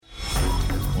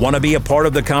Want to be a part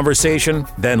of the conversation?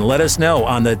 Then let us know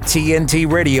on the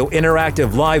TNT Radio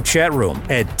Interactive Live chat room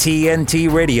at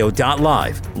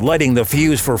tntradio.live. Lighting the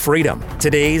fuse for freedom.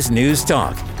 Today's News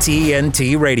Talk,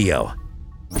 TNT Radio.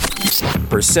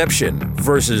 Perception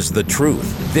versus the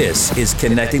truth. This is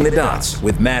Connecting the Dots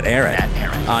with Matt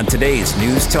Ehret on today's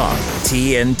News Talk,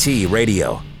 TNT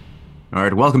Radio. All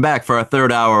right, welcome back for our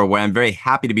third hour, where I'm very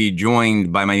happy to be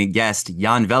joined by my guest,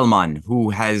 Jan Wellmann, who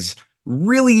has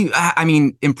really,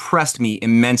 impressed me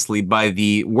immensely by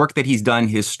the work that he's done,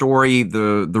 his story,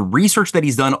 the research that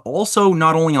he's done, also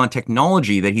not only on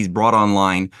technology that he's brought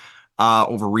online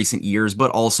over recent years, but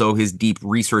also his deep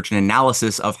research and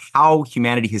analysis of how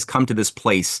humanity has come to this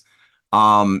place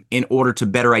in order to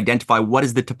better identify what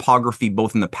is the topography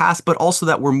both in the past, but also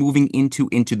that we're moving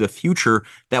into the future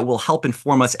that will help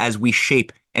inform us as we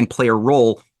shape and play a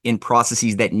role in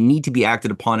processes that need to be acted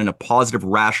upon in a positive,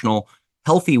 rational,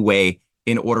 healthy way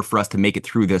in order for us to make it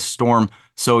through this storm.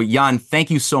 So Jan, thank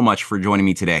you so much for joining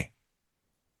me today.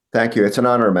 Thank you. It's an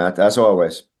honor, Matt, as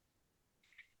always.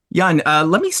 Jan,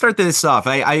 let me start this off.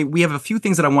 We have a few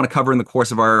things that I want to cover in the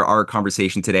course of our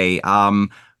conversation today.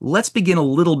 Let's begin a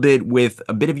little bit with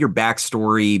a bit of your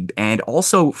backstory and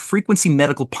also frequency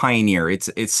medical pioneer.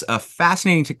 It's a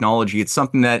fascinating technology. It's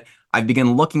something that I've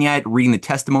begun looking at, reading the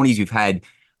testimonies. You've had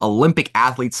Olympic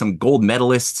athletes, some gold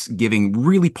medalists, giving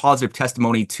really positive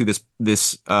testimony to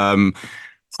this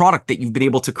product that you've been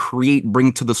able to create,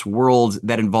 bring to this world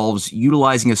that involves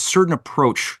utilizing a certain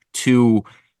approach to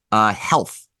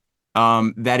health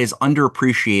that is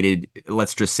underappreciated,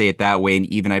 let's just say it that way, and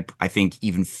even I think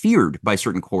even feared by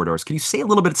certain corridors. Can you say a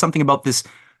little bit something about this?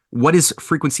 What is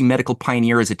Frequency Medical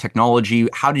Pioneer as a technology?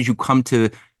 How did you come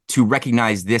to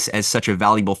recognize this as such a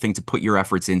valuable thing to put your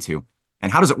efforts into?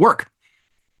 And how does it work?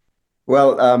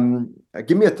 Well,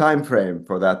 give me a time frame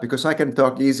for that, because I can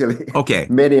talk easily. Okay.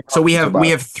 So we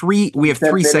have three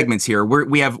segments here.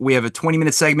 We have a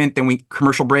 20-minute segment, then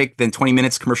commercial break, then 20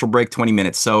 minutes, commercial break, 20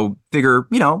 minutes. So figure,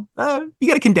 you got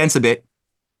to condense a bit.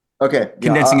 Okay.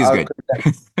 Condensing is good.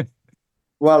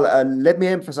 Well, let me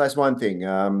emphasize one thing.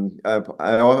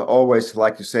 I always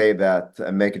like to say that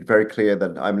and make it very clear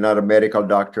that I'm not a medical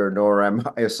doctor, nor am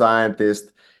I a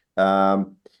scientist.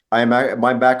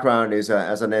 My background is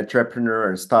as an entrepreneur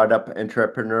and startup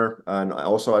entrepreneur, and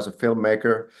also as a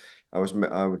filmmaker. I was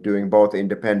doing both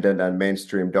independent and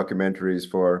mainstream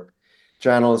documentaries for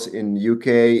channels in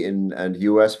UK and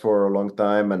US for a long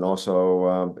time, and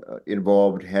also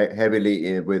involved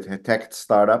heavily with tech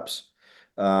startups.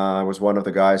 I was one of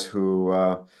the guys who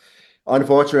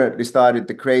unfortunately started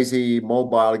the crazy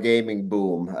mobile gaming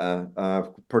boom,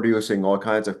 producing all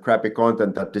kinds of crappy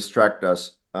content that distract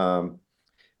us.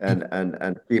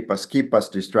 And keep us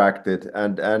distracted.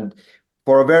 And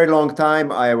for a very long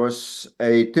time, I was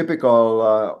a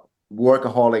typical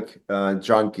workaholic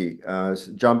junkie,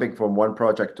 jumping from one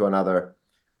project to another.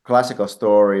 Classical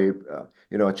story,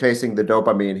 chasing the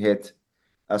dopamine hit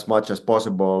as much as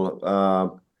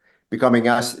possible, becoming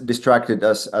as distracted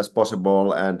as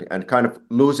possible, and kind of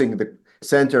losing the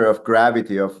center of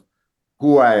gravity of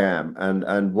who I am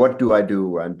and what do I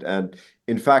do, and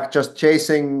in fact just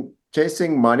chasing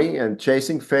money and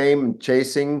chasing fame and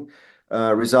chasing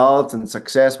results and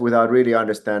success without really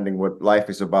understanding what life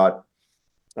is about.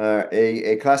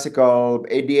 A classical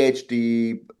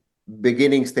ADHD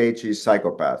beginning stage is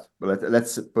psychopath.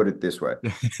 Let's put it this way.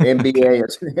 MBA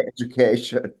as an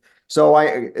education. So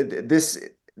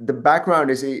the background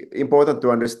is important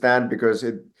to understand, because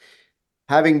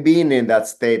having been in that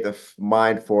state of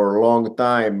mind for a long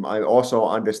time, I also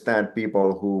understand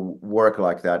people who work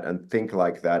like that and think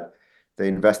like that. The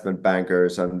investment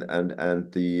bankers and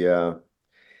the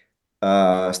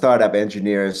startup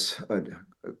engineers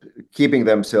keeping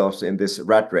themselves in this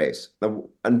rat race.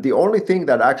 And the only thing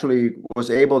that actually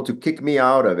was able to kick me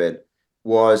out of it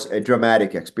was a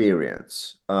dramatic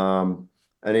experience. And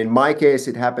in my case,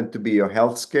 it happened to be a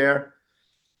health scare.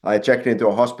 I checked into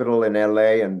a hospital in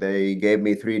LA, and they gave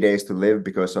me 3 days to live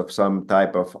because of some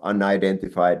type of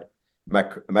unidentified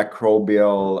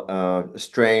microbial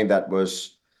strain that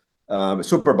was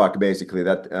superbug, basically,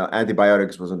 that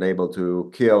antibiotics wasn't able to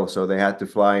kill. So they had to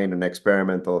fly in an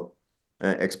experimental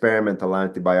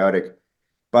antibiotic.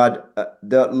 But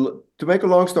to make a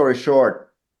long story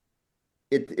short,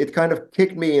 it kind of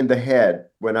kicked me in the head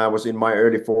when I was in my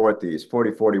early 40s,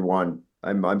 41.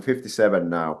 I'm 57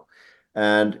 now.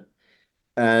 And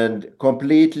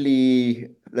completely,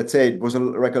 let's say, it was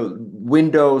like a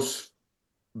Windows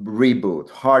reboot,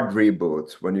 hard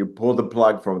reboot, when you pull the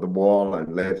plug from the wall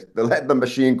and let the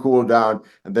machine cool down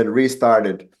and then restart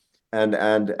it.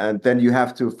 and then you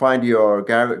have to find your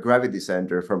gravity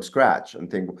center from scratch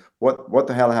and think, what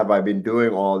the hell have I been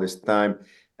doing all this time?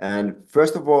 And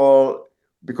first of all,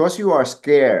 because you are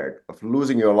scared of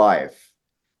losing your life,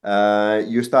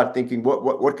 you start thinking,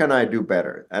 what can I do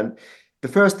better? And the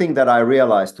first thing that I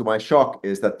realized, to my shock,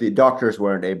 is that the doctors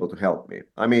weren't able to help me.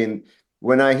 I mean,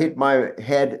 when I hit my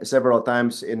head several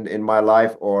times in my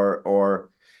life, or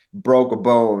broke a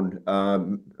bone,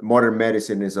 modern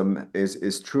medicine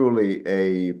is truly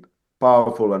a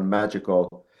powerful and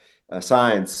magical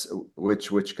science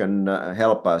which can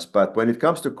help us. But when it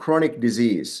comes to chronic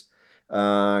disease,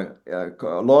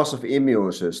 loss of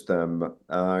immune system,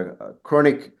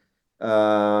 chronic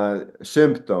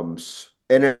symptoms,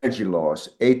 energy loss,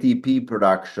 ATP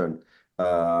production,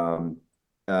 uh,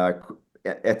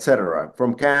 etc.,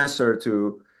 from cancer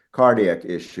to cardiac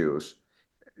issues,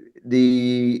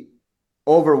 the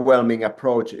overwhelming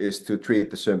approach is to treat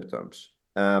the symptoms.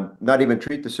 Not even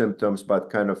treat the symptoms, but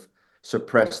kind of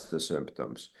suppress the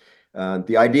symptoms.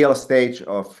 The ideal stage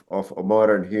of a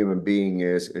modern human being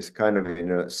is kind of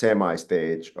in a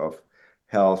semi-stage of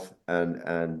health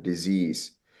and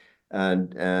disease,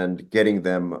 and getting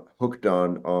them hooked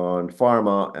on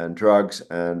pharma and drugs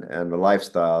and a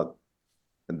lifestyle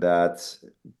that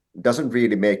doesn't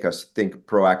really make us think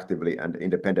proactively and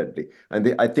independently.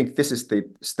 And I think this is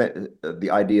the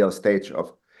ideal stage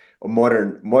of a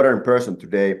modern person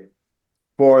today,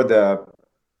 for the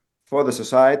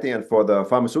society and for the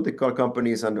pharmaceutical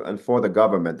companies and for the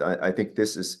government. I think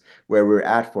this is where we're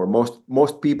at for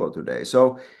most people today.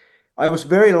 So I was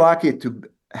very lucky to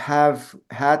have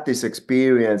had this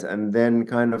experience and then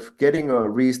kind of getting a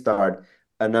restart.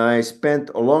 And I spent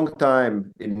a long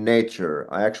time in nature.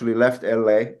 I actually left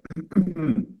LA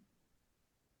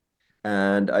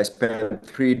and I spent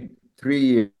three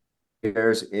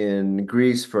years in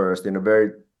Greece first, in a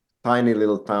very tiny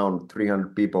little town,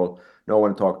 300 people. No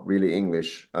one talked really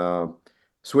English.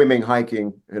 Swimming,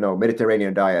 hiking,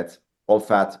 Mediterranean diet, all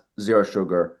fat, zero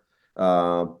sugar,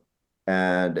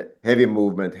 and heavy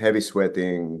movement, heavy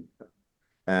sweating,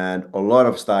 and a lot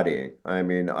of studying. I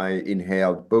mean, I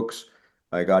inhaled books.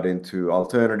 I got into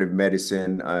alternative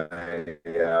medicine. I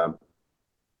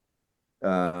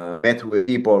met with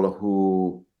people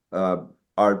who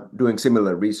are doing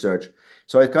similar research.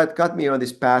 So it got me on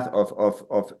this path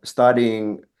of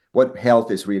studying what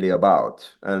health is really about,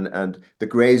 and the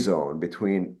gray zone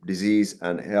between disease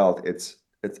and health. It's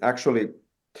actually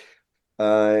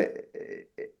uh,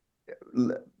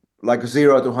 like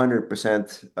 0 to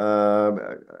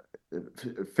 100%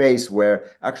 phase,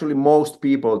 where actually most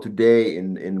people today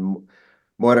in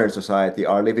modern society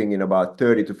are living in about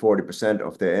 30 to 40%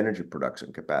 of their energy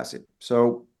production capacity.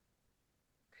 So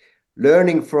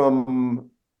learning from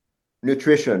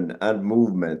nutrition and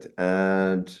movement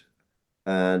and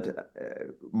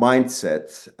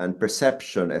mindset and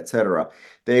perception, etc.,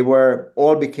 they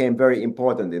all became very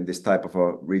important in this type of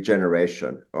a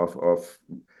regeneration of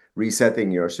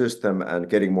resetting your system and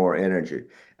getting more energy.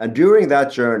 And during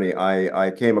that journey,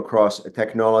 I came across a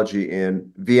technology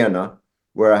in Vienna,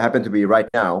 where I happen to be right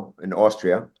now in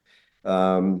Austria,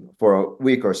 for a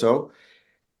week or so,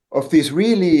 of these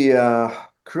really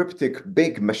cryptic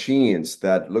big machines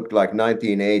that looked like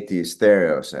 1980s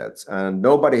stereo sets, and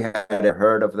nobody had ever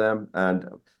heard of them. And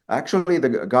actually,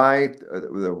 the guy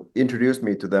introduced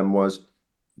me to them was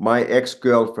my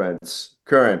ex-girlfriend's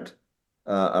current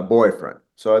boyfriend.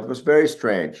 So it was very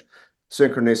strange.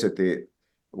 Synchronicity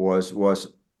was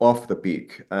off the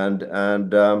peak, and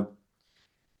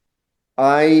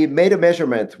I made a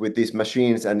measurement with these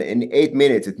machines, and in 8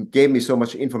 minutes, it gave me so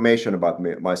much information about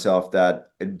myself that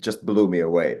it just blew me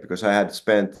away, because I had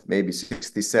spent maybe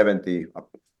 60, 70,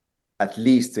 at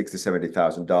least 60,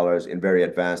 $70,000 in very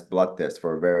advanced blood tests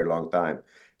for a very long time.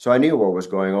 So I knew what was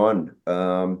going on.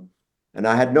 And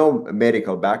I had no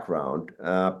medical background,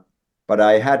 but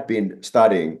I had been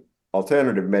studying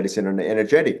alternative medicine and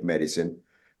energetic medicine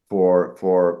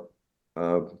for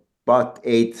about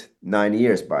 8, 9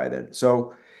 years by then.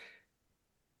 So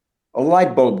a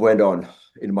light bulb went on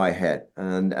in my head,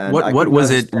 and I What couldn't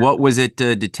was it? understand. What was it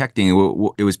detecting?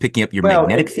 It was picking up your Well,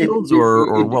 magnetic fields,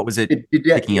 or what was it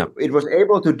picking up? it was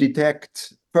able to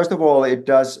detect. First of all, it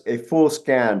does a full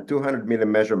scan, 200 millim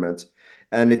measurements,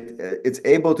 and it's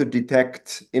able to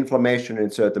detect inflammation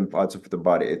in certain parts of the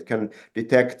body. It can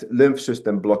detect lymph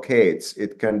system blockades.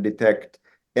 It can detect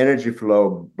energy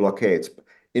flow blockades.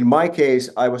 In my case,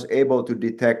 I was able to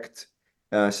detect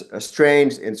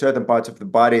strains in certain parts of the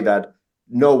body that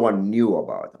no one knew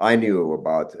about. I knew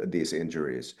about these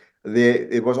injuries.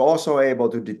 It was also able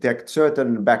to detect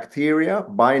certain bacteria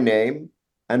by name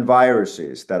and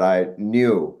viruses that I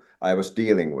knew I was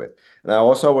dealing with. And I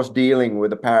also was dealing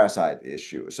with the parasite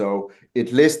issue. So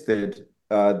it listed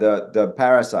the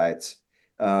parasites,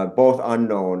 both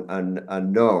unknown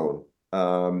and known,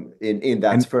 in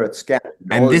that And first scan.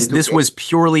 and It took this was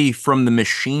purely from the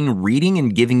machine reading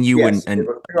and giving you Yes, it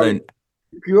was an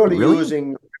purely really?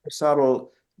 using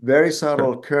subtle, very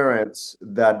subtle currents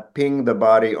that ping the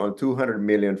body on 200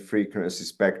 million frequency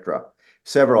spectra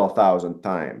several thousand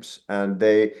times. And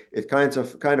it kind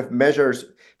of measures,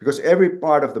 because every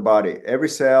part of the body, every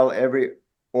cell, every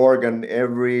organ,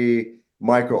 every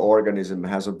microorganism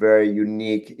has a very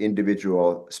unique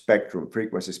individual spectrum,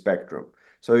 frequency spectrum.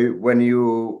 So when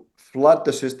you flood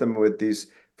the system with these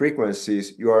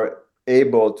frequencies, you are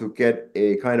able to get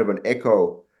a kind of an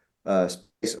echo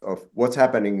space of what's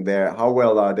happening there, how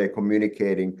well are they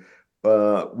communicating,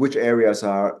 which areas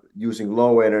are using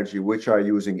low energy, which are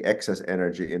using excess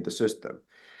energy in the system.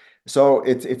 So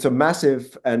it's a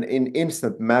massive and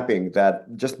instant mapping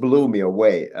that just blew me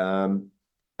away.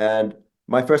 And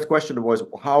my first question was,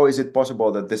 how is it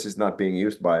possible that this is not being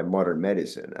used by modern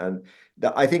medicine? And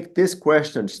I think this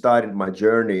question started my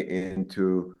journey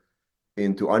into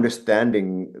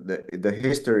understanding the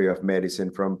history of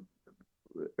medicine from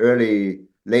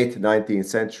late 19th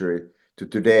century to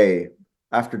today.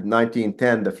 After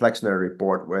 1910, the Flexner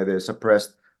Report, where they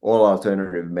suppressed all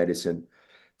alternative medicine,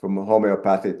 from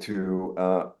homeopathy to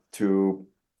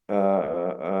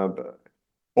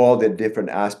all the different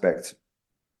aspects,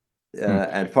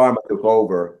 and pharma took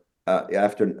over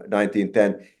after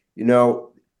 1910.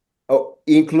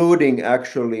 Including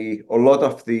actually a lot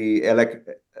of the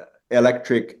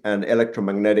electric and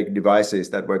electromagnetic devices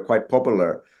that were quite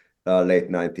popular late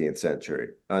 19th century.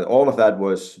 And all of that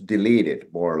was deleted,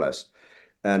 more or less,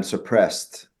 and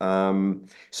suppressed.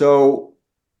 So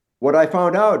what I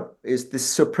found out is this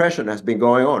suppression has been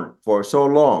going on for so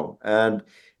long. And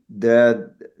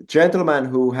the gentleman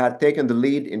who had taken the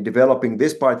lead in developing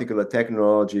this particular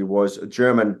technology was a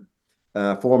German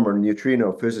former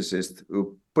neutrino physicist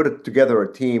who put together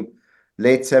a team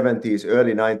late 70s,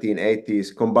 early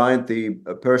 1980s, combined the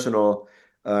personal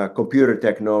computer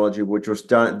technology, which was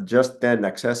just then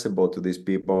accessible to these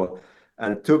people,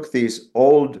 and took these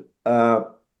old,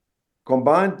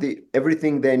 combined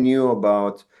everything they knew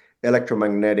about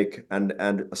electromagnetic and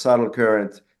subtle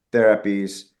current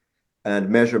therapies and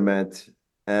measurement,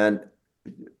 and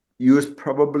used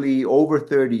probably over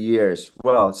 30 years,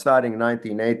 well, starting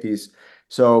 1980s.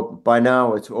 So by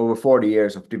now it's over 40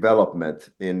 years of development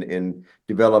in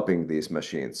developing these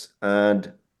machines.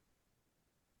 And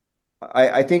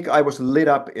I think I was lit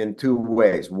up in two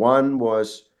ways. One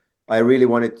was I really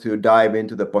wanted to dive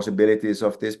into the possibilities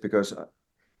of this, because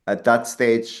at that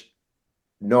stage,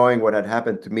 knowing what had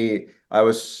happened to me, I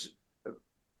was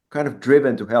kind of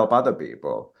driven to help other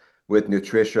people with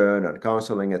nutrition and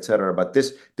counseling, etc. But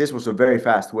this was a very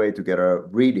fast way to get a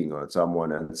reading on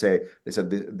someone and say, they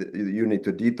said, you need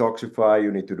to detoxify,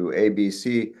 you need to do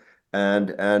ABC,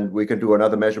 and we can do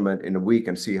another measurement in a week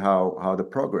and see how the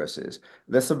progress is.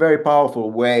 That's a very powerful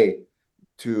way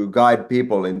to guide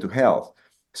people into health.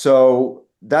 So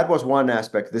that was one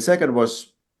aspect. The second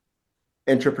was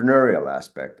entrepreneurial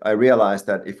aspect. I realized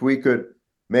that if we could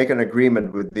make an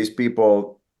agreement with these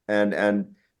people and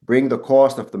bring the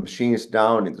cost of the machines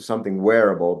down into something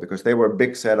wearable, because they were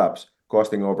big setups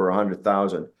costing over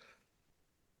 100,000.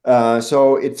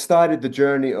 So it started the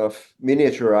journey of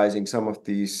miniaturizing some of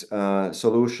these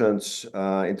solutions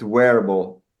into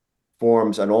wearable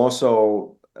forms, and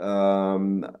also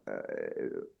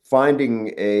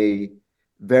finding a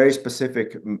very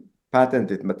specific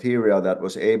patented material that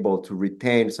was able to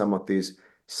retain some of these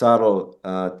subtle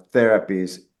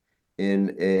therapies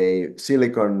in a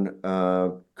silicon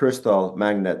crystal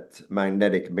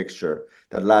magnetic mixture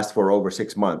that lasts for over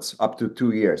 6 months, up to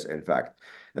 2 years, in fact.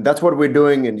 And that's what we're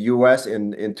doing in the US.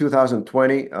 In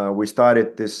 2020, we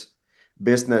started this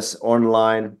business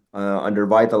online under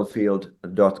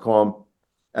vitalfield.com,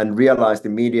 and realized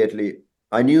immediately,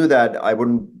 I knew that I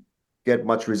wouldn't get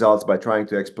much results by trying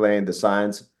to explain the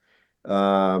science.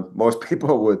 Most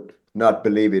people would not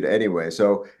believe it anyway.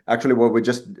 So actually what we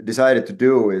just decided to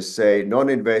do is say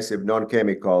non-invasive,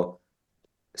 non-chemical,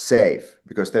 safe,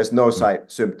 because there's no side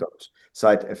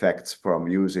effects from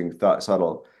using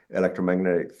subtle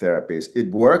electromagnetic therapies.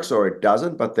 It works or it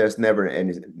doesn't, but there's never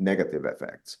any negative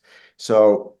effects.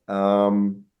 So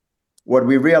what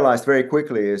we realized very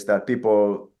quickly is that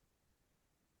people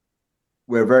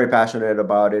were very passionate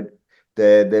about it.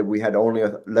 That we had only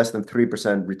a less than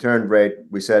 3% return rate.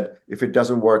 We said, if it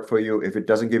doesn't work for you, if it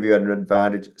doesn't give you an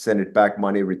advantage, send it back,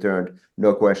 money returned,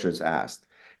 no questions asked.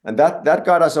 And that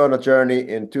got us on a journey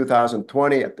in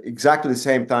 2020, at exactly the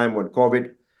same time when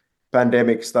COVID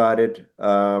pandemic started,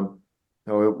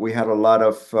 we had a lot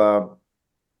of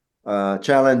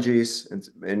challenges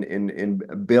in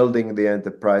building the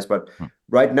enterprise. But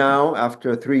right now,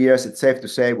 after 3 years, it's safe to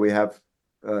say we have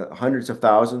hundreds of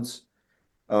thousands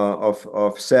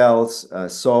of cells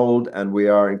sold, and we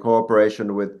are in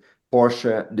cooperation with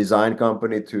Porsche Design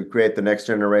Company to create the next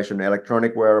generation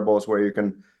electronic wearables where you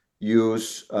can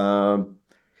use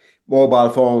mobile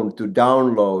phone to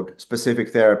download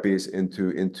specific therapies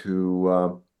into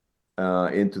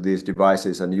these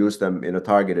devices and use them in a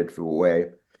targeted way.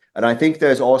 And I think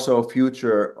there's also a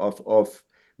future of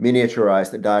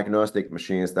miniaturized diagnostic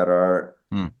machines that are,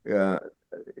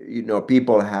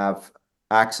 people have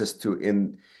access to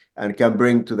and can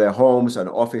bring to their homes and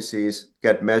offices,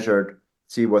 get measured,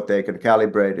 see what they can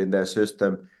calibrate in their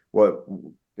system,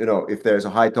 if there's a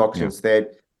high toxin state,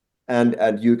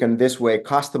 and you can this way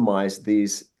customize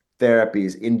these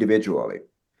therapies individually.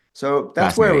 So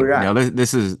that's where we're at. Now,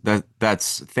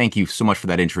 thank you so much for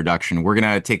that introduction. We're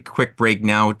going to take a quick break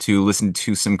now to listen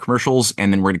to some commercials,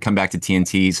 and then we're going to come back to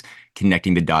TNT's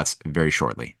Connecting the Dots very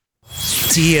shortly.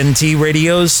 TNT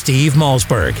Radio's Steve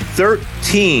Malzberg.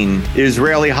 13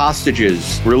 Israeli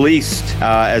hostages released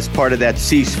as part of that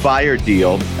ceasefire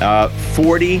deal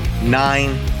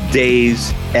 49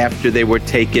 days after they were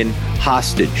taken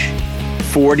hostage.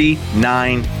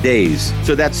 49 days.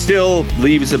 So that still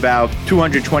leaves about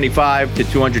 225 to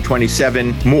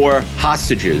 227 more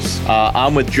hostages.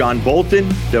 I'm with John Bolton,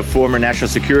 the former national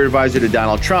security advisor to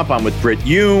Donald Trump. I'm with Britt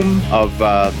Hume of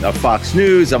Fox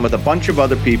News. I'm with a bunch of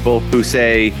other people who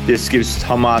say this gives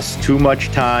Hamas too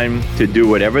much time to do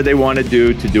whatever they want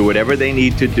to do whatever they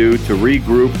need to do, to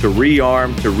regroup, to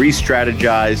rearm, to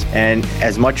re-strategize. And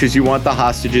as much as you want the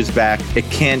hostages back, it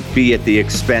can't be at the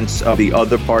expense of the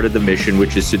other part of the mission,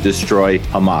 which is to destroy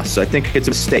Hamas. So I think it's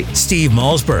a mistake. Steve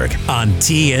Malzberg on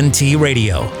TNT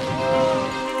Radio.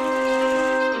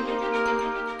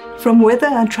 From weather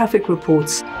and traffic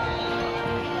reports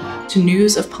to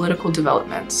news of political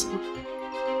developments,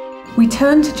 we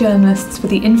turn to journalists for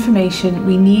the information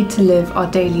we need to live our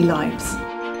daily lives.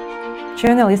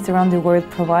 Journalists around the world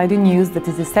provide news that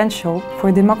is essential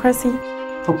for democracy,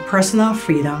 for personal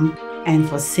freedom, and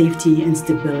for safety and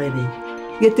stability.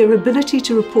 Yet their ability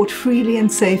to report freely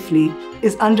and safely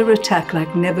is under attack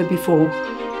like never before.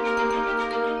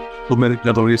 Too many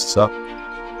journalists are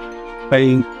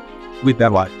paying with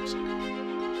their lives.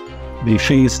 They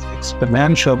face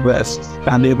exponential risks,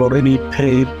 and they've already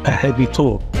paid a heavy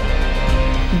toll.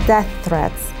 Death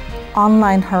threats,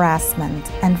 online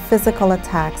harassment, and physical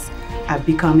attacks are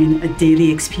becoming a daily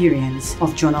experience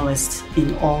of journalists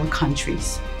in all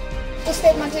countries.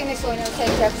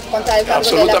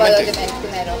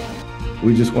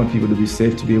 We just want people to be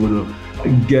safe, to be able to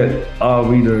get our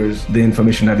readers the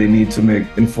information that they need to make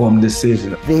informed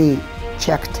decisions. They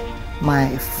checked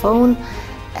my phone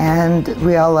and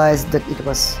realized that it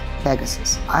was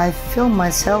Pegasus. I feel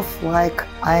myself like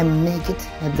I'm naked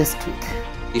at the street.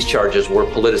 These charges were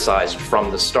politicized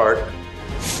from the start.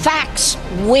 Facts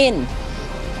win.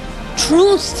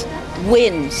 Truth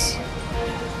wins.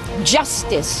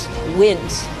 Justice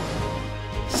wins.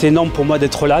 C'est énorme pour moi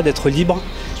d'être là, d'être libre,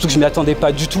 surtout que je ne m'y attendais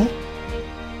pas du tout.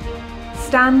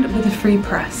 Stand with a free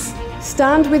press.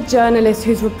 Stand with journalists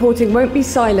whose reporting won't be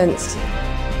silenced.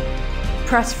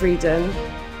 Press freedom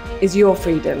is your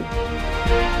freedom.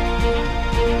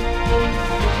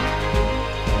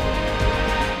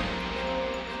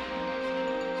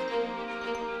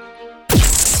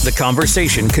 The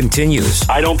conversation continues.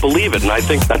 I don't believe it, and I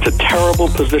think that's a terrible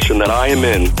position that I am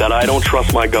in, that I don't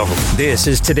trust my government. This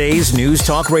is today's News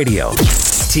Talk Radio,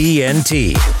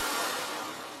 TNT.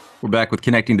 We're back with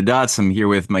Connecting the Dots. I'm here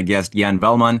with my guest, Jan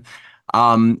Wellmann.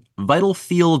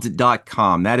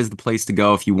 Vitalfield.com. That is the place to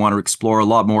go if you want to explore a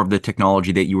lot more of the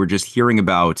technology that you were just hearing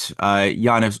about.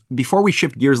 Jan, before we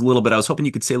shift gears a little bit, I was hoping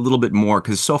you could say a little bit more,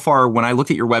 because so far when I looked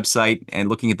at your website and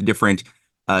looking at the different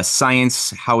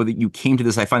science, how that you came to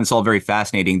this, I find this all very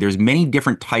fascinating. There's many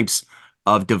different types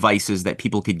of devices that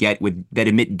people could get that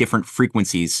emit different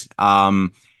frequencies.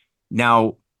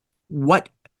 Now, what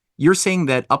you're saying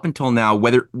that up until now,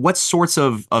 what sorts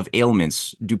of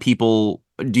ailments do people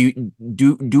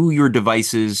do your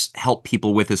devices help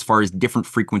people with, as far as different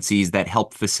frequencies that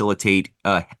help facilitate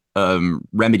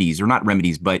remedies, or not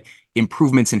remedies, but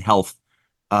improvements in health?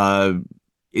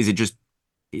 Is it just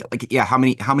how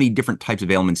many different types of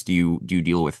ailments do you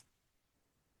deal with?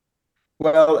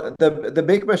 Well, the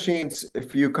big machines,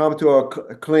 if you come to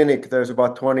a clinic, there's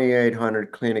about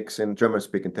 2,800 clinics in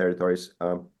German-speaking territories.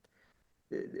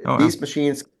 These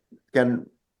machines can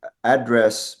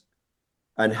address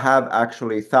and have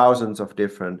actually thousands of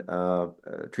different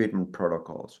treatment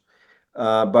protocols.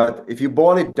 But if you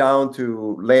boil it down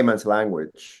to layman's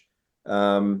language,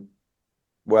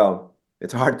 well,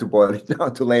 it's hard to boil it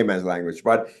down to layman's language,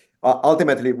 but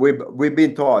ultimately we've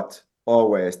been taught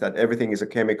always that everything is a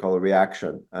chemical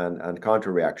reaction and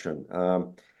counter-reaction.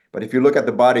 But if you look at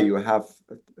the body, you have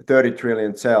 30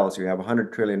 trillion cells, you have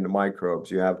 100 trillion microbes,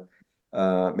 you have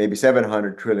maybe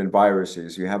 700 trillion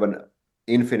viruses, you have an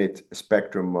infinite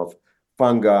spectrum of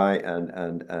fungi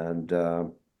and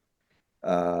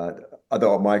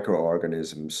other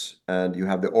microorganisms, and you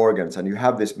have the organs, and you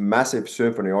have this massive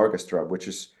symphony orchestra, which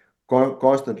is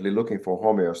constantly looking for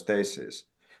homeostasis.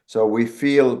 So we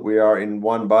feel we are in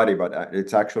one body, but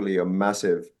it's actually a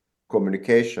massive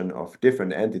communication of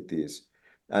different entities.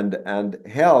 And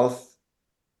health,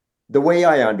 the way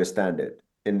I understand it,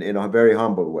 in a very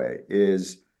humble way,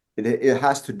 is it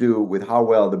has to do with how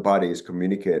well the body is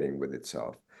communicating with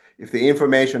itself. If the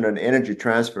information and energy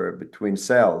transfer between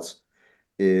cells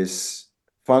is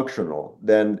functional,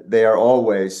 then they are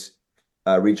always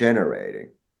regenerating.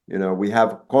 We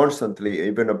have constantly,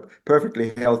 even a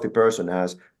perfectly healthy person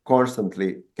has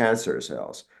constantly cancer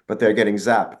cells, but they're getting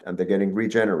zapped and they're getting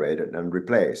regenerated and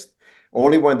replaced.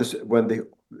 Only when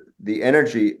the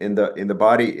energy in the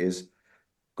body is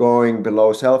going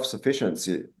below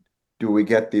self-sufficiency do we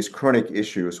get these chronic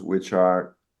issues which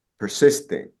are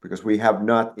persisting because we have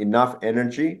not enough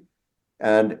energy.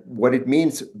 And what it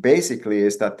means basically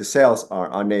is that the cells are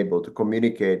unable to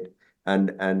communicate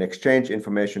and exchange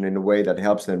information in a way that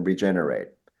helps them regenerate.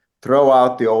 Throw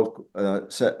out the old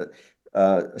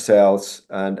cells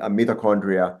and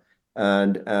mitochondria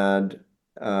and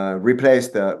replace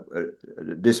the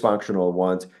dysfunctional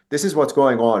ones. This is what's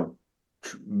going on.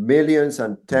 Millions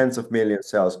and tens of million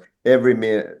cells every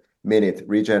minute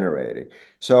regenerating.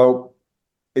 So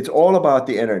it's all about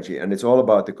the energy and it's all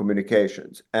about the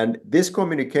communications. And this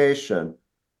communication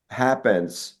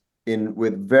happens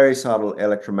with very subtle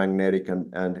electromagnetic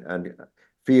and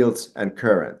fields and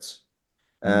currents.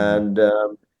 And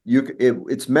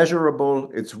it's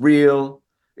measurable, it's real.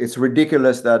 It's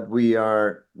ridiculous that we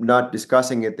are not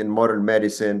discussing it in modern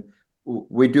medicine.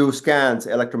 We do scans,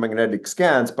 electromagnetic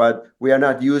scans, but we are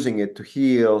not using it to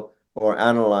heal or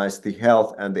analyze the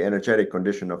health and the energetic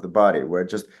condition of the body. We're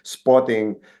just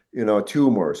spotting,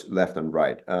 tumors left and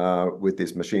right with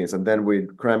these machines, and then we're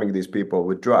cramming these people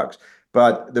with drugs.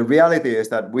 But the reality is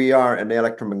that we are an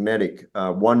electromagnetic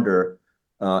wonder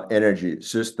energy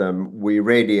system. We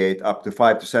radiate up to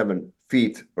 5 to 7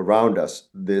 feet around us,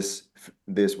 this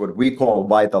what we call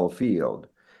vital field.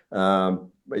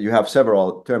 You have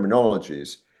several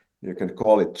terminologies. You can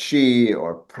call it chi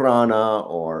or prana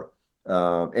or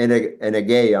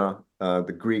energeia,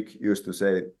 the Greek used to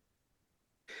say.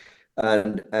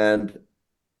 And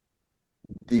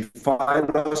the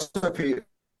philosophy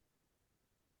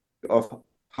of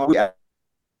how we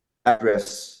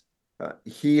address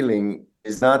healing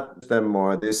is not them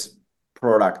or this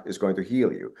product is going to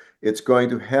heal you. It's going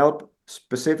to help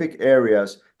specific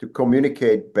areas to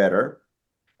communicate better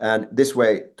and this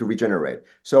way to regenerate.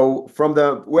 So from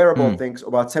the wearable things,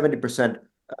 about 70%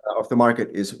 of the market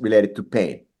is related to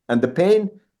pain. And the pain,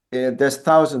 there's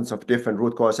thousands of different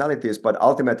root causalities, but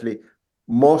ultimately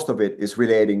most of it is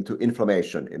relating to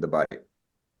inflammation in the body,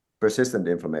 persistent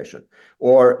inflammation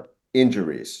or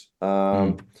injuries.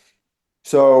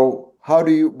 So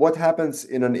what happens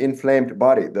in an inflamed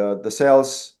body? The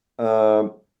cells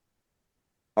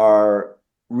are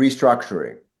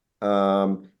restructuring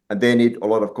and they need a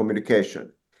lot of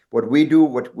communication. What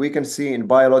we can see in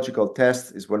biological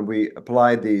tests is when we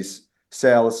apply these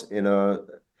cells in a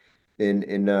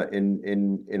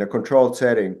controlled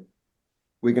setting,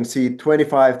 we can see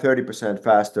 25-30%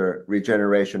 faster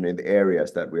regeneration in the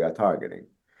areas that we are targeting.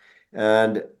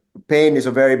 And pain is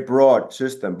a very broad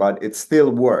system, but it still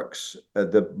works.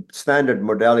 The standard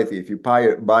modality, if you buy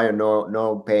a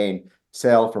no pain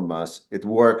cell from us, it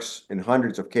works in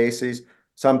hundreds of cases,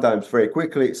 sometimes very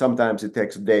quickly, sometimes it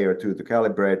takes a day or two to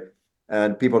calibrate,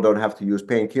 and people don't have to use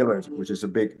painkillers, which is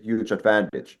a huge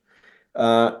advantage.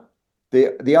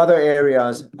 The other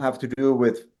areas have to do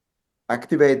with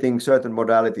activating certain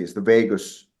modalities, the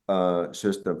vagus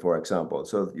system, for example,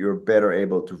 so you're better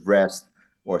able to rest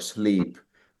or sleep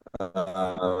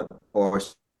or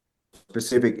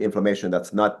specific inflammation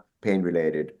that's not pain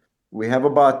related. We have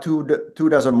about two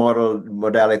dozen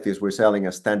modalities we're selling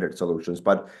as standard solutions,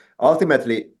 but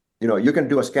ultimately, you can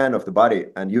do a scan of the body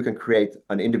and you can create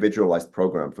an individualized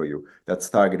program for you that's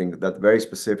targeting that very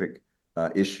specific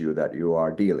issue that you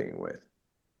are dealing with.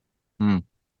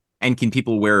 And can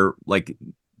people wear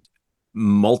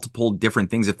multiple different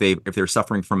things if they're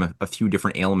suffering from a few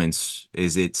different ailments?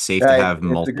 Is it safe to Yeah, have it's a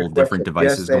multiple good different question.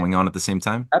 Yes, devices going on at the same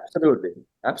time? absolutely,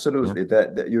 Yeah. absolutely.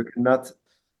 That you cannot.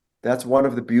 That's one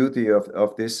of the beauty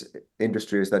of this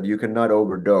industry is that you cannot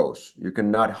overdose, you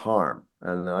cannot harm,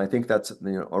 and I think that's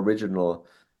the original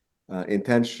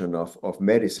intention of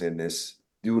medicine is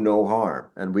do no harm,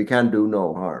 and we can do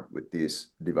no harm with these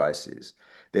devices.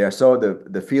 They are so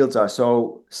the fields are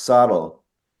so subtle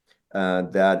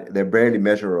that they're barely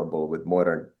measurable with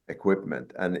modern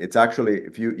equipment. And it's actually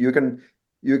if you can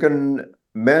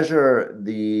measure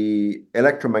the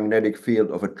electromagnetic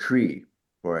field of a tree,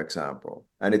 for example,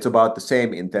 and it's about the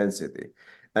same intensity.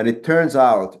 And it turns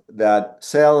out that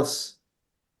cells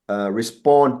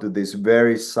respond to these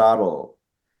very subtle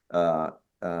uh,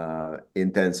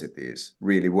 intensities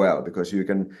really well because you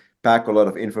can pack a lot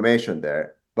of information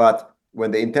there. But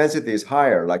when the intensity is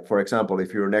higher, like for example,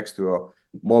 if you're next to a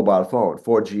mobile phone,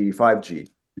 4G, 5G,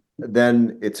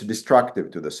 then it's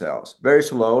destructive to the cells very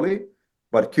slowly,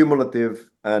 but cumulative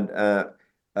and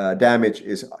damage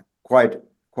is quite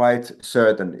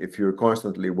certain if you're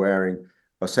constantly wearing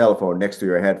a cell phone next to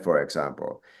your head, for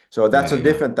example. So that's a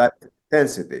different type of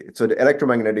intensity. It's an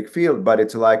electromagnetic field, but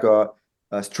it's like a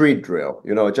street drill,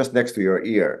 just next to your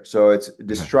ear. So it's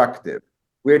destructive.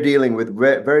 We're dealing with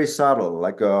very subtle,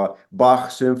 like a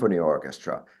Bach symphony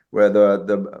orchestra, where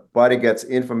the body gets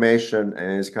information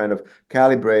and is kind of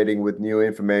calibrating with new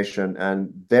information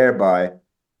and thereby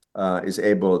is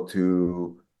able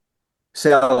to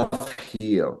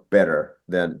self-heal better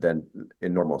than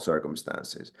in normal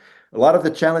circumstances. A lot of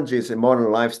the challenges in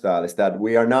modern lifestyle is that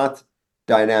we are not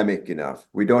dynamic enough.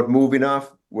 We don't move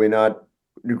enough. We're not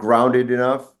grounded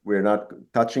enough. We're not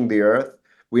touching the earth.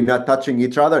 We're not touching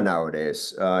each other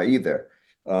nowadays either.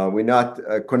 We're not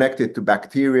connected to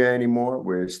bacteria anymore.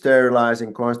 We're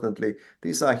sterilizing constantly.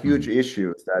 These are huge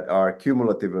issues that are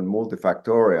cumulative and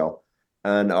multifactorial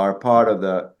and are part of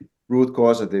the root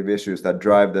causative issues that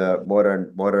drive the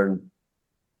modern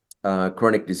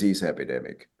chronic disease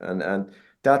epidemic. And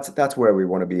that's where we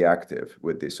want to be active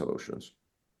with these solutions.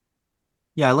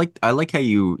 Yeah, I like how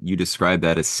you describe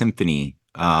that as symphony.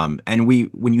 And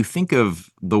when you think of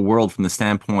the world from the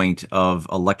standpoint of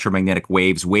electromagnetic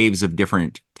waves of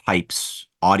different types,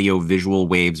 audio, visual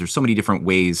waves, there's so many different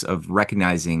ways of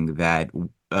recognizing that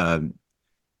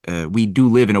we do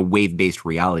live in a wave-based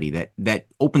reality that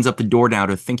opens up the door now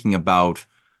to thinking about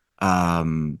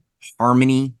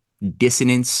harmony,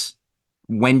 dissonance.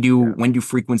 When do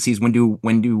frequencies, when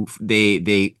do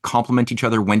they complement each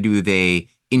other? When do they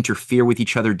interfere with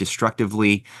each other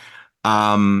destructively?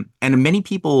 And many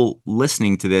people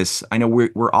listening to this, I know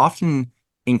we're often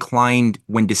inclined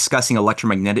when discussing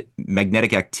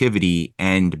magnetic activity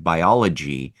and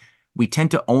biology, we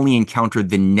tend to only encounter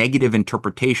the negative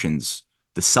interpretations,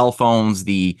 the cell phones,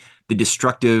 the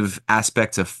destructive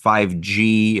aspects of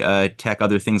 5G tech,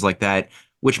 other things like that,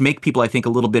 which make people, I think, a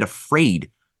little bit afraid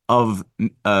of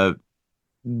of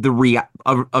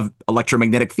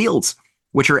electromagnetic fields,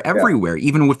 which are everywhere. Yeah.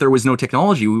 Even if there was no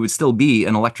technology, we would still be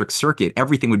an electric circuit.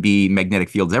 Everything would be magnetic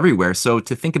fields everywhere. So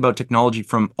to think about technology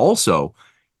from also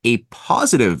a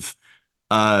positive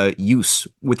use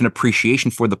with an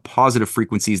appreciation for the positive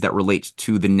frequencies that relate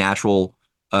to the natural,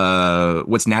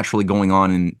 what's naturally going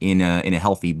on in a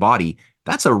healthy body,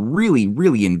 that's a really,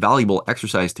 really invaluable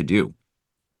exercise to do.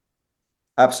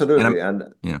 Absolutely.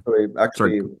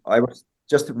 Actually, I was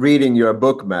just reading your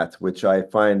book, Matt, which I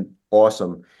find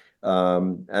awesome.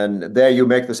 And there you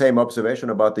make the same observation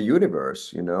about the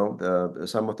universe.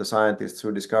 Some of the scientists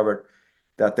who discovered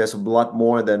that there's a lot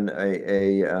more than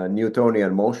a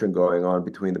Newtonian motion going on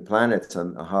between the planets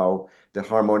and how the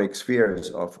harmonic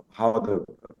spheres of how the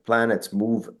planets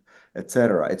move,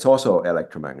 etc. It's also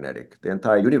electromagnetic. The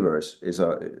entire universe is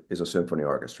a symphony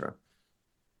orchestra.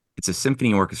 It's a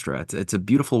symphony orchestra. It's a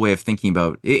beautiful way of thinking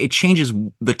about it. It changes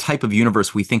the type of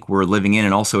universe we think we're living in,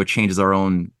 and also it changes our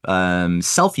own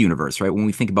self-universe, right? When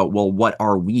we think about, well, what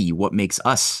are we? What makes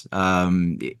us?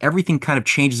 Everything kind of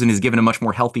changes and is given a much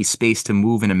more healthy space to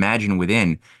move and imagine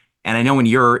within. And I know in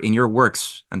your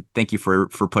works, and thank you for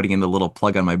putting in the little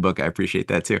plug on my book. I appreciate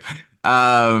that too.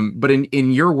 But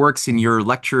in your works, in your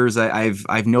lectures,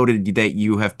 I've noted that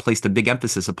you have placed a big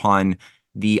emphasis upon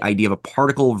the idea of a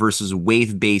particle versus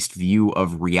wave-based view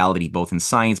of reality, both in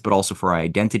science, but also for our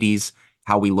identities,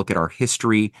 how we look at our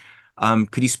history.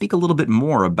 Could you speak a little bit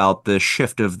more about the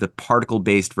shift of the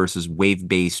particle-based versus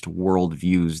wave-based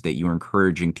worldviews that you're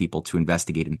encouraging people to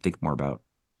investigate and think more about?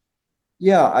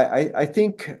 Yeah, I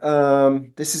think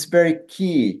this is very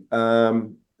key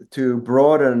to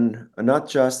broaden not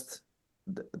just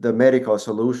the medical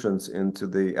solutions into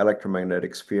the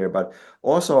electromagnetic sphere, but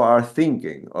also our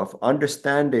thinking of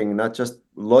understanding, not just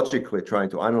logically trying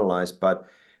to analyze, but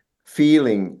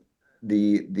feeling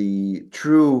the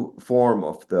true form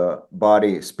of the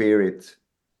body, spirit,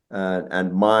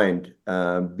 and mind,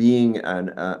 being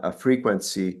a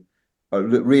frequency,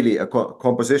 really a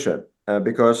composition.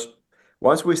 Because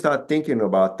once we start thinking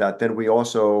about that, then we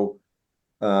also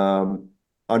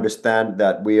understand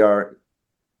that we are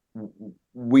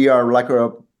like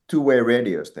a two-way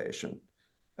radio station.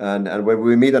 And when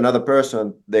we meet another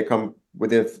person, they come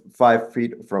within 5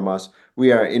 feet from us.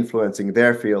 We are influencing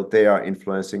their field. They are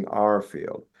influencing our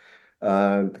field.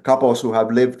 Couples who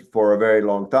have lived for a very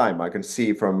long time, I can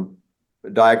see from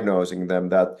diagnosing them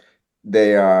that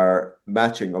they are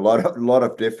matching a lot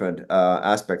of different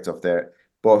aspects of their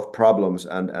both problems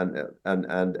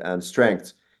and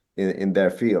strengths in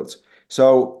their fields.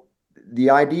 So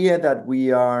the idea that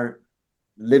we are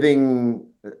living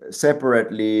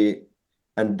separately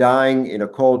and dying in a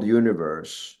cold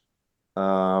universe,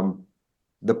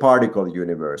 the particle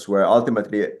universe, where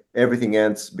ultimately everything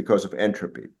ends because of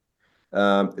entropy.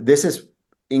 This is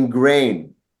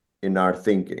ingrained in our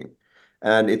thinking.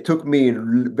 And it took me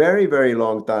very, very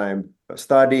long time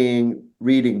studying,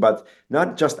 reading, but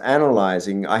not just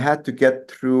analyzing. I had to get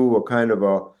through a kind of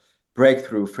a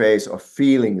breakthrough phase of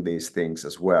feeling these things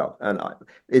as well. And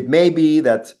it may be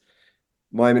that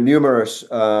my numerous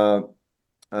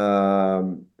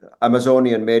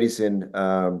Amazonian medicine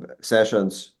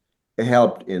sessions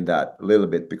helped in that a little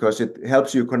bit, because it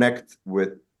helps you connect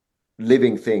with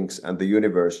living things and the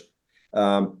universe,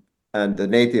 and the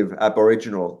native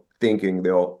Aboriginal thinking, the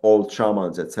old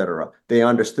shamans, etc. They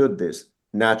understood this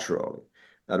naturally,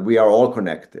 that we are all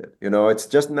connected. It's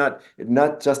just not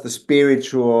just a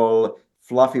spiritual,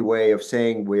 fluffy way of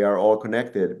saying we are all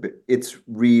connected, but it's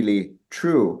really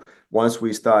true once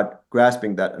we start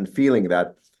grasping that and feeling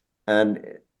that.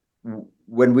 And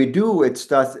when we do, it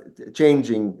starts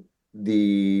changing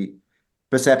the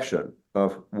perception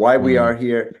of why we are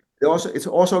here. It's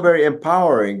also very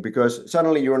empowering, because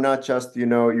suddenly you're not just,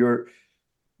 you're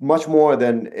much more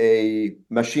than a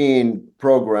machine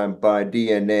programmed by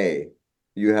DNA.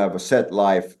 You have a set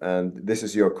life, and this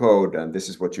is your code, and this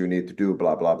is what you need to do,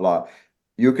 blah, blah, blah.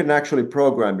 You can actually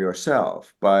program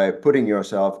yourself by putting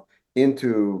yourself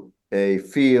into a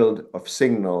field of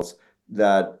signals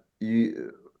that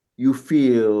you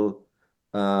feel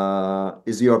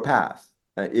is your path.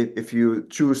 If you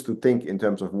choose to think in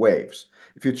terms of waves.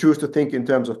 If you choose to think in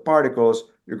terms of particles,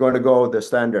 you're going to go the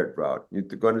standard route. You're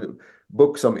going to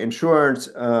book some insurance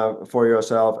for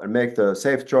yourself and make the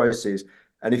safe choices.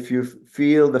 And if you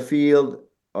feel the field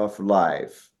of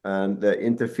life and the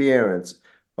interference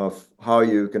of how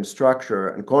you can structure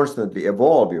and constantly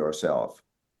evolve yourself,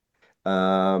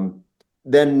 then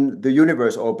the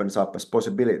universe opens up as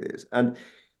possibilities. And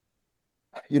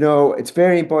it's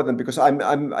very important, because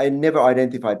I never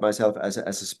identified myself as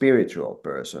a spiritual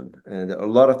person, and a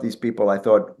lot of these people I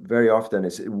thought very often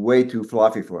is way too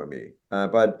fluffy for me.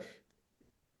 But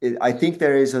I think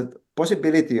there is a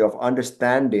possibility of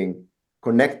understanding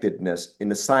connectedness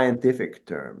in scientific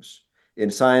terms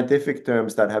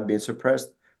that have been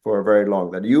suppressed for very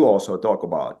long, that you also talk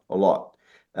about a lot,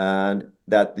 and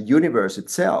that the universe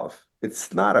itself,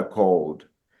 it's not a cold,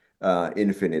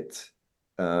 infinite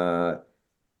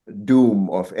doom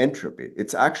of entropy.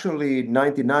 It's actually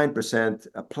 99%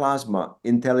 a plasma,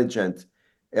 intelligent,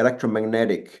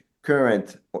 electromagnetic,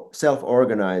 current,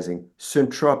 self-organizing,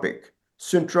 syntropic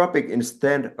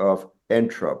instead of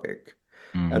entropic.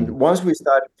 And once we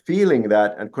start feeling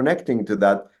that and connecting to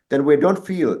that, then we don't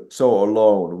feel so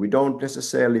alone. We don't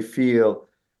necessarily feel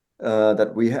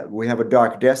that we have a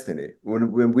dark destiny.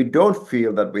 When we don't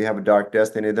feel that we have a dark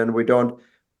destiny, then we don't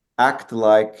act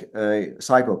like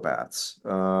psychopaths.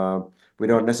 We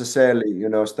don't necessarily,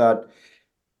 start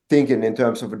thinking in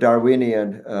terms of a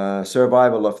Darwinian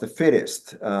survival of the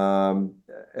fittest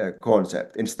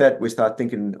concept. Instead, we start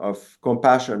thinking of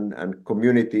compassion and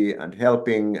community and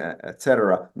helping,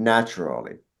 etc.,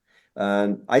 naturally.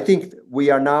 And I think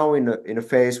we are now in a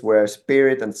phase where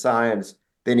spirit and science,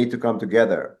 they need to come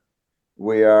together.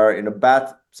 We are in a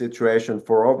bad situation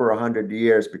for over 100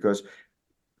 years, because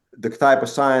the type of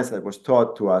science that was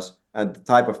taught to us and the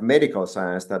type of medical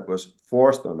science that was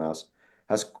forced on us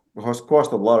has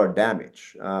caused a lot of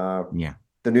damage. The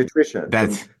nutrition.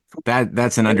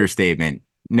 That's an understatement.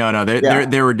 No,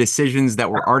 there were decisions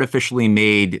that were artificially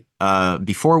made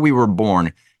before we were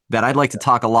born that I'd like to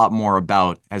talk a lot more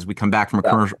about as we come back from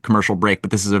a commercial break.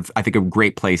 But this is, I think, a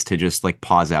great place to just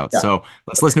pause out. So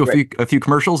let's listen to a few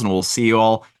commercials, and we'll see you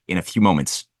all in a few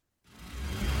moments.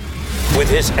 With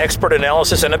his expert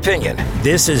analysis and opinion,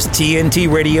 this is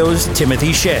TNT Radio's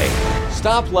Timothy Shea.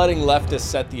 Stop letting leftists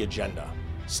set the agenda.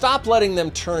 Stop letting them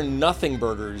turn nothing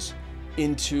burgers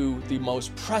into the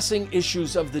most pressing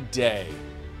issues of the day.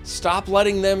 Stop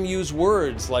letting them use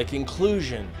words like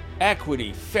inclusion,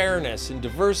 equity, fairness, and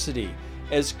diversity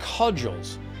as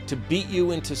cudgels to beat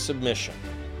you into submission.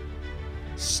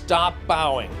 Stop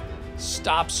bowing,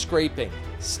 stop scraping,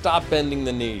 stop bending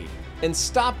the knee, and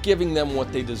stop giving them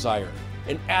what they desire,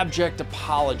 an abject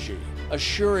apology,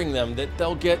 assuring them that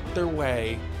they'll get their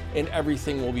way and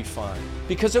everything will be fine.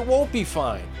 Because it won't be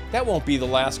fine. That won't be the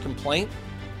last complaint.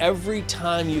 Every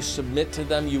time you submit to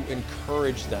them, you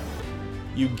encourage them.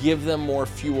 You give them more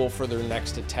fuel for their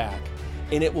next attack.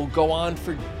 And it will go on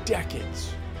for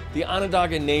decades. The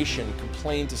Onondaga Nation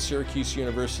complained to Syracuse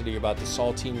University about the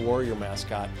Saltine Warrior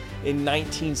mascot in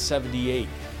 1978.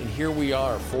 And here we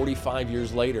are, 45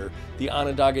 years later, the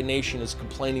Onondaga Nation is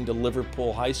complaining to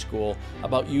Liverpool High School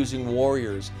about using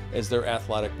Warriors as their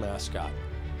athletic mascot.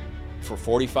 For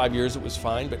 45 years it was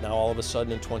fine, but now all of a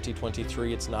sudden in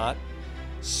 2023 it's not.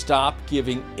 Stop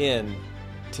giving in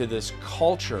to this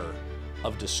culture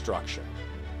of destruction.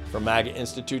 From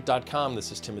MAGAInstitute.com,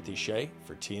 this is Timothy Shea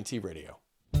for TNT Radio.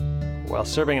 While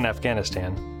serving in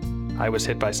Afghanistan, I was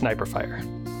hit by sniper fire.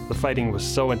 The fighting was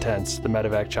so intense, the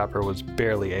medevac chopper was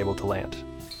barely able to land.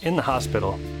 In the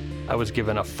hospital, I was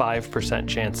given a 5%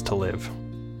 chance to live.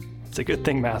 It's a good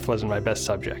thing math wasn't my best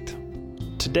subject.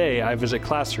 Today, I visit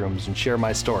classrooms and share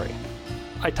my story.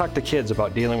 I talk to kids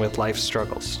about dealing with life's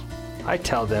struggles. I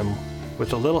tell them,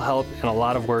 with a little help and a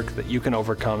lot of work, that you can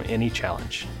overcome any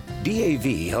challenge.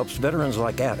 DAV helps veterans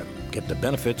like Adam get the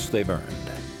benefits they've earned.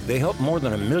 They help more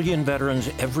than 1 million veterans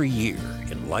every year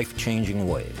in life-changing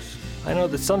ways. I know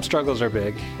that some struggles are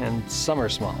big and some are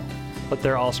small, but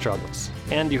they're all struggles,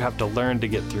 and you have to learn to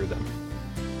get through them.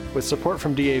 With support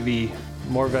from DAV,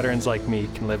 more veterans like me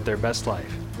can live their best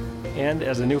life. And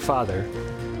as a new father,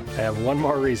 I have one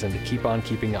more reason to keep on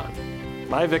keeping on.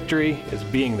 My victory is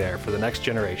being there for the next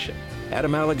generation.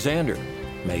 Adam Alexander,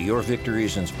 may your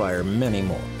victories inspire many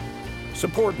more.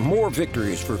 Support more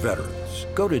victories for veterans.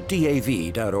 Go to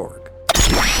DAV.org.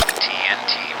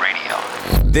 TNT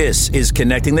Radio. This is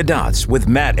Connecting the Dots with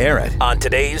Matt Ehret on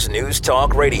today's News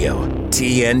Talk Radio,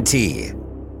 TNT.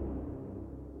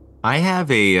 I have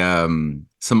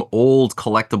some old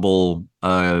collectible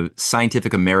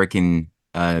Scientific American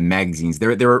magazines. They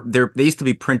used to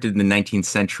be printed in the 19th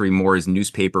century more as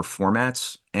newspaper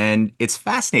formats, and it's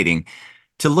fascinating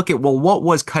to look at, well, what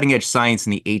was cutting edge science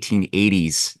in the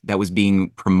 1880s that was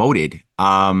being promoted.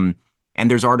 And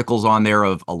there's articles on there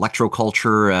of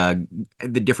electroculture,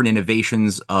 the different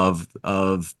innovations of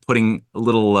putting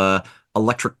little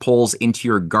electric poles into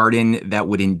your garden that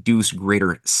would induce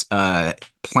greater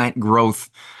plant growth.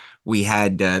 We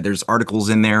had there's articles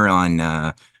in there on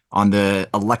the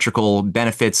electrical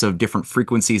benefits of different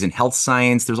frequencies in health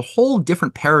science. There's a whole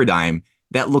different paradigm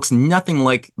that looks nothing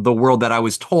like the world that I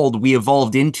was told we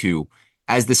evolved into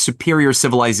as the superior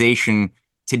civilization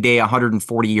today,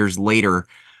 140 years later.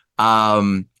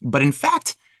 But in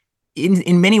fact,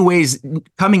 in many ways,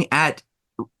 coming at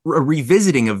a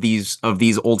revisiting of these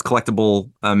old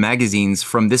collectible magazines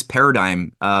from this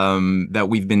paradigm that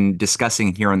we've been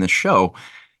discussing here on the show,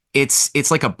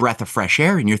 it's like a breath of fresh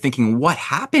air, and you're thinking, what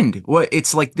happened?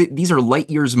 It's like these are light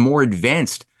years more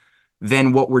advanced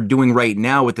than what we're doing right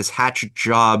now with this hatchet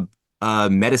job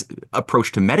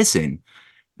approach to medicine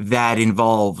that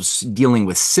involves dealing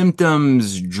with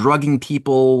symptoms, drugging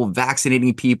people,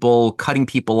 vaccinating people, cutting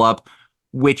people up,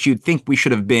 which you'd think we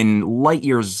should have been light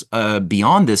years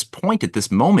beyond this point at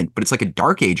this moment. But it's like a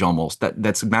dark age almost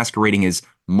that's masquerading as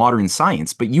modern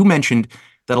science. But you mentioned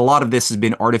that a lot of this has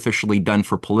been artificially done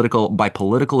by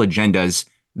political agendas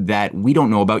that we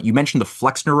don't know about. You mentioned the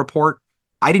Flexner Report.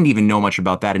 I didn't even know much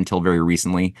about that until very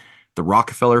recently. The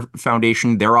Rockefeller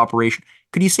Foundation, their operation.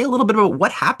 Could you say a little bit about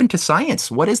what happened to science?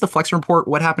 What is the Flexner Report?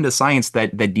 What happened to science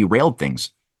that derailed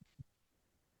things?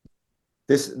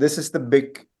 This is the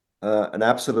big, an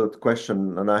absolute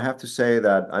question. And I have to say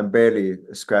that I'm barely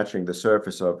scratching the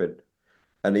surface of it.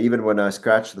 And even when I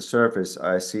scratch the surface,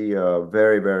 I see a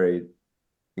very, very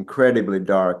incredibly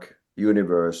dark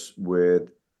universe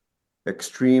with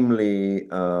extremely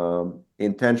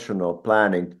intentional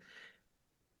planning.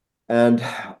 And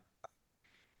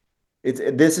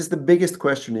this is the biggest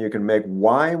question you can make.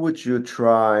 Why would you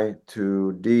try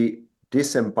to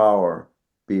disempower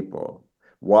people?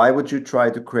 Why would you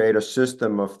try to create a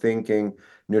system of thinking,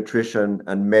 nutrition,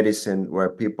 and medicine where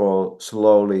people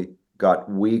slowly got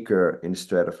weaker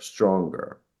instead of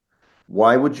stronger?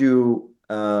 Why would you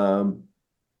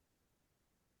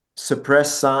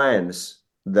suppress science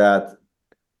that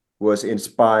was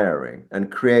inspiring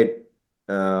and create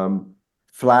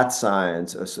flat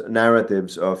science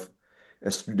narratives of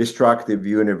a destructive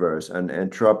universe and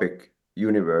entropic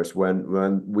universe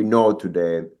when we know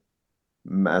today,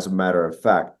 as a matter of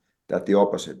fact, that the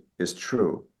opposite is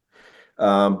true.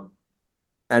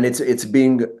 And it's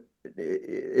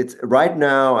right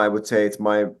now, I would say it's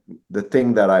the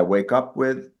thing that I wake up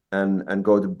with and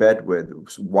go to bed with.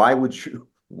 Why would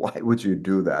you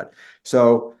do that?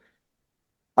 So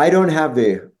I don't have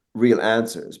the real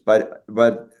answers, but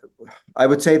I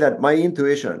would say that my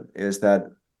intuition is that,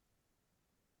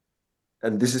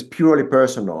 and this is purely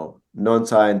personal,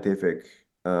 non-scientific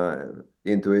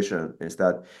intuition, is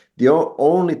that the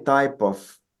only type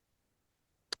of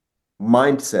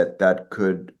mindset that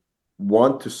could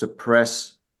want to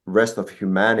suppress rest of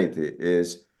humanity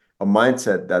is a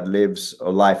mindset that lives a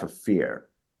life of fear.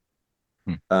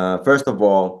 First of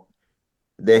all,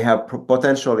 they have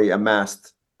potentially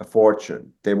amassed a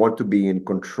fortune. They want to be in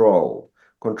control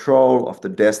of the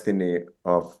destiny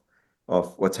of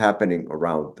what's happening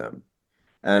around them.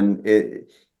 And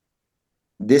it's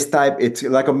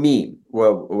like a meme.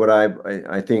 Well, what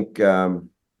I think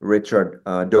Richard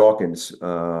Dawkins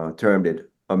termed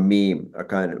it a meme, a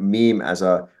kind of meme as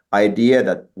a idea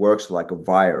that works like a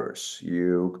virus.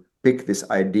 You pick this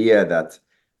idea that,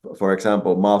 for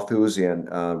example, Malthusian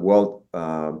world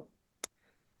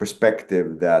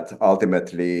perspective that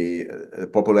ultimately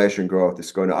population growth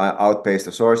is going to outpace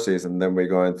the sources, and then we're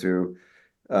going to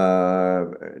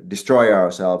destroy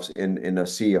ourselves in a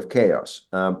sea of chaos.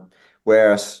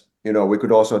 Whereas, we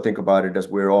could also think about it as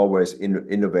we're always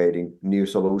innovating new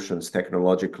solutions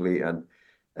technologically, and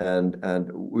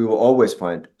we will always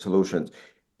find solutions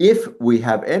if we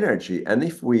have energy and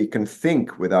if we can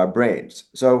think with our brains.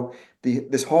 So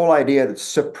this whole idea that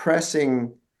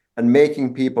suppressing and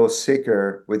making people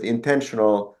sicker with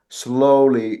intentional,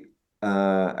 slowly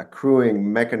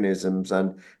accruing mechanisms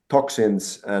and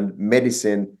toxins and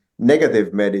medicine,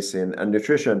 negative medicine and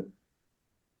nutrition,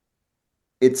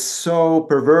 it's so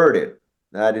perverted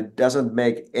that it doesn't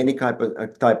make any type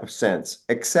of sense,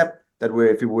 except that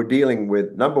if we're dealing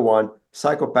with, number one,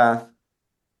 psychopath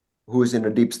who is in a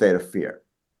deep state of fear.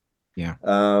 Yeah.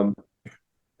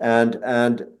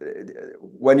 And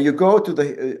when you go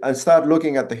to and start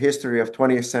looking at the history of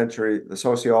 20th century, the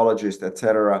sociologists,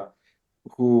 etc.,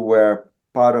 who were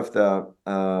part of the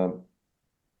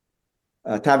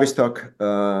Tavistock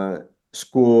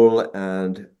School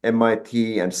and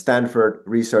MIT and Stanford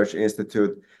Research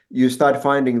Institute, you start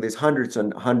finding these hundreds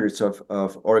and hundreds of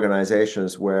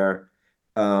organizations where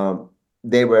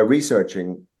they were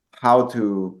researching how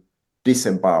to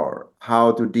disempower,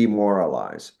 how to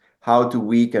demoralize, how to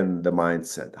weaken the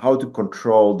mindset, how to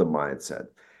control the mindset.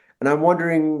 And I'm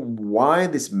wondering why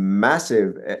this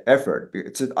massive effort.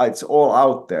 It's all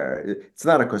out there. It's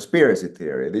not a conspiracy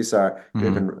theory. These are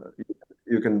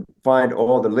you can find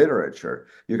all the literature.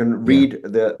 You can read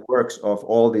the works of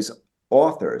all these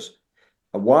authors.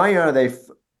 Why are they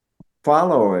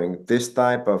following this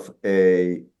type of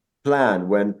a plan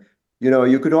when,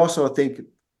 you could also think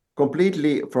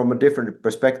completely from a different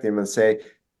perspective and say,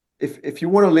 if you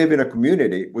want to live in a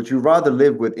community, would you rather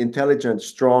live with intelligent,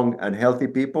 strong, and healthy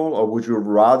people, or would you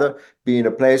rather be in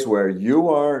a place where you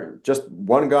are just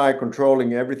one guy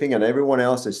controlling everything and everyone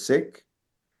else is sick?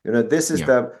 This is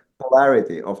the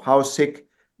polarity of how sick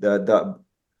the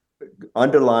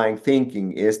underlying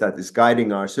thinking is that is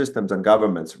guiding our systems and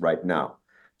governments right now.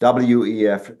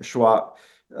 W.E.F. Schwab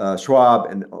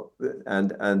and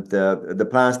the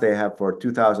plans they have for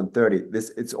 2030,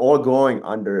 it's all going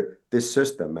under this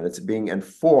system and it's being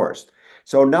enforced.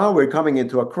 So now we're coming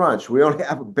into a crunch. We only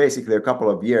have basically a couple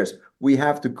of years. We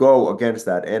have to go against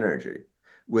that energy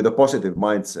with a positive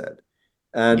mindset.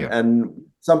 And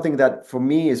something that for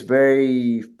me is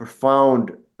very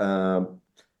profound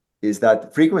is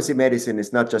that frequency medicine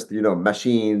is not just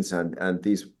machines and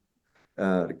these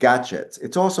gadgets.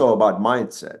 It's also about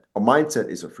mindset. A mindset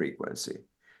is a frequency,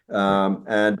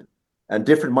 and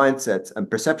different mindsets and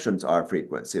perceptions are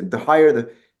frequency. And the higher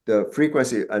the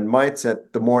frequency and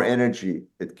mindset, the more energy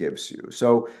it gives you.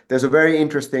 So there's a very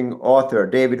interesting author,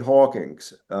 David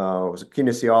Hawkins, was a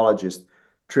kinesiologist,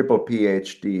 triple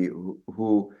PhD,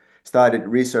 who started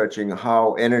researching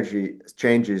how energy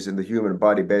changes in the human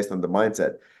body based on the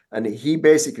mindset. And he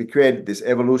basically created this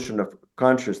evolution of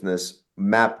consciousness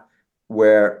map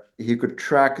where he could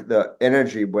track the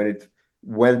energy when it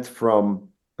went from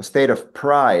a state of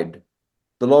pride,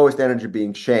 the lowest energy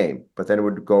being shame, but then it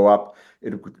would go up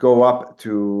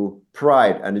to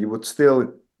pride, and you would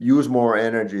still use more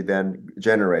energy than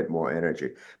generate more energy.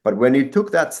 But when you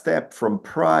took that step from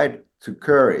pride to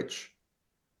courage,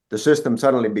 the system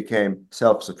suddenly became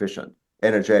self-sufficient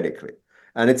energetically.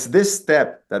 And it's this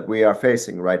step that we are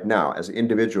facing right now as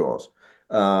individuals,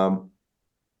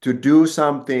 to do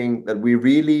something that we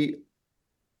really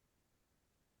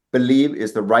believe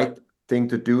is the right thing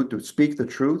to do, to speak the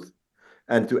truth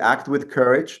and to act with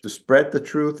courage, to spread the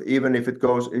truth, even if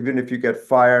you get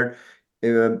fired,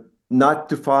 not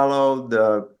to follow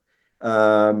the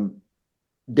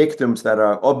dictums that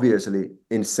are obviously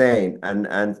insane,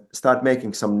 and start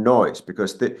making some noise,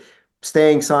 because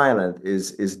staying silent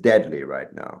is deadly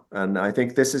right now. And I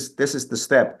think this is the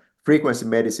step. Frequency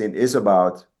medicine is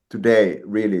about today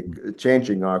really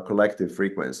changing our collective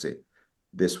frequency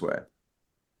this way.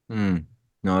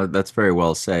 No, that's very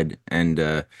well said. And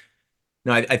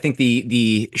no, I think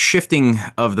the shifting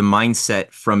of the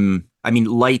mindset from, I mean,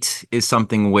 light is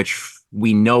something which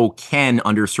we know can,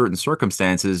 under certain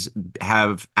circumstances,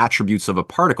 have attributes of a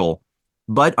particle,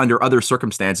 but under other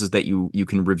circumstances that you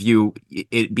can review,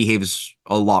 it behaves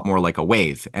a lot more like a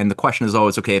wave. And the question is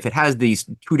always, okay, if it has these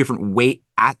two different weight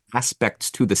aspects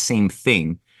to the same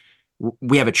thing,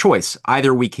 we have a choice.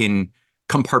 Either we can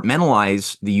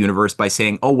compartmentalize the universe by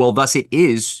saying, oh, well, thus it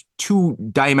is two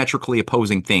diametrically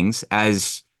opposing things,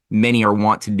 as many are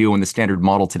wont to do in the standard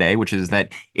model today, which is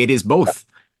that it is both.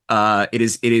 It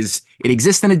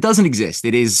exists and it doesn't exist.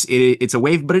 It's a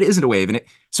wave, but it isn't a wave. And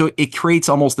so it creates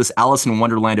almost this Alice in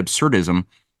Wonderland absurdism,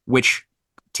 which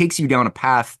takes you down a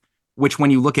path, which when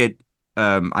you look at,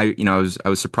 I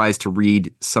was surprised to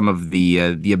read some of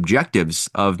the objectives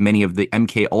of many of the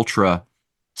MK Ultra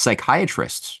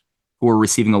psychiatrists who are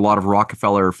receiving a lot of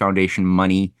Rockefeller Foundation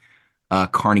money,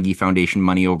 Carnegie Foundation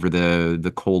money over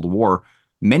the Cold War.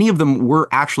 Many of them were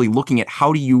actually looking at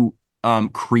how do you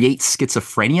create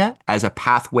schizophrenia as a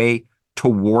pathway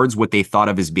towards what they thought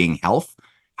of as being health.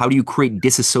 How do you create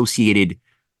disassociated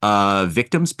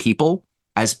victims, people,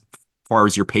 as far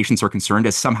as your patients are concerned,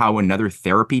 as somehow another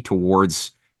therapy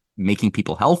towards making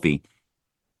people healthy?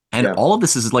 And all of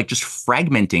this is like just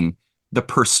fragmenting the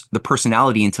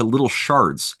personality into little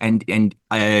shards and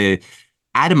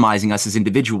atomizing us as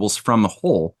individuals from the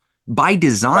whole by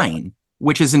design,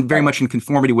 which is very much in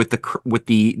conformity with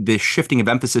the shifting of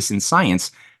emphasis in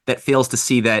science that fails to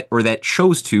see that, or that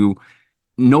chose to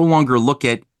no longer look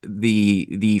at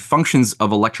the functions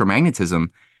of electromagnetism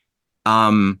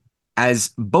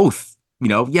as both.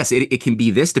 Yes, it can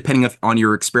be this, depending on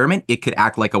your experiment. It could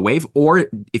act like a wave, or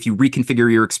if you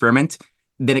reconfigure your experiment,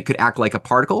 then it could act like a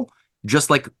particle, just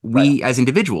like we as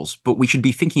individuals. But we should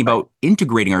be thinking about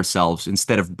integrating ourselves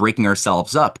instead of breaking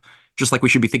ourselves up, just like we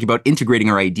should be thinking about integrating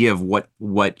our idea of what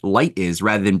light is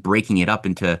rather than breaking it up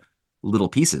into little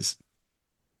pieces.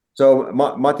 So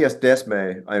Matthias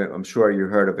Desmet, I'm sure you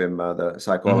heard of him, the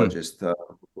psychologist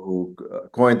who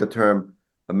coined the term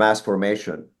mass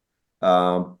formation.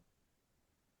 I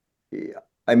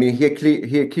mean, he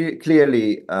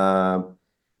clearly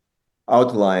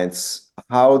outlines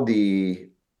how the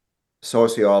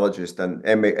sociologist and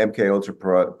MK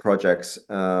Ultra projects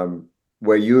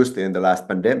were used in the last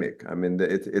pandemic. I mean,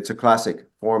 it's a classic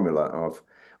formula of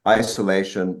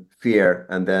isolation, fear,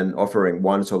 and then offering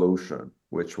one solution,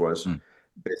 which was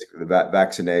basically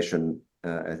vaccination,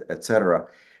 etc.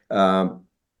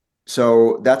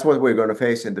 So that's what we're going to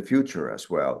face in the future as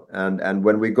well. And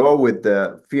when we go with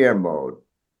the fear mode,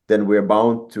 then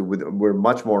we're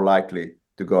much more likely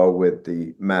to go with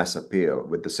the mass appeal,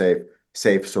 with the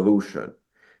safe solution.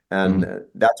 And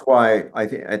that's why I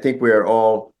think we are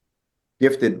all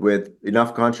gifted with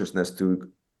enough consciousness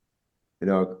to,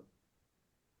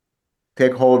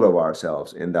 take hold of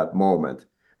ourselves in that moment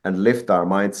and lift our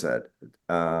mindset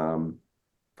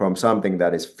from something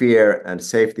that is fear and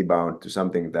safety bound to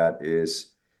something that is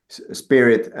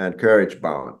spirit and courage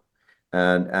bound,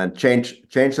 and change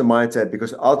the mindset,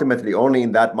 because ultimately only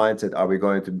in that mindset are we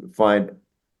going to find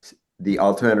the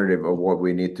alternative of what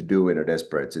we need to do in a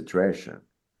desperate situation.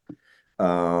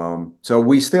 So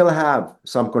we still have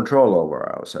some control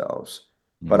over ourselves,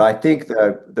 but I think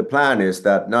that the plan is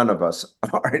that none of us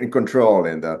are in control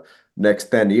in the next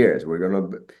 10 years. We're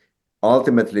going to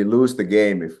ultimately lose the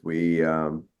game if we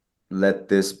let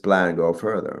this plan go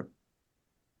further.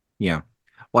 Yeah.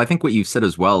 Well, I think what you said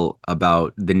as well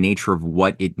about the nature of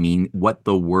what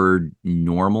the word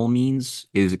normal means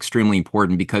is extremely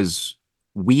important, because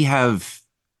we have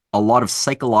a lot of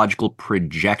psychological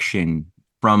projection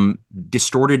from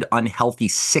distorted, unhealthy,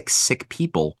 sick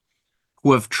people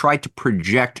who have tried to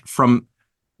project from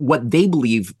what they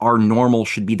believe our normal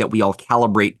should be, that we all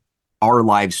calibrate our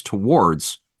lives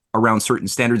towards around certain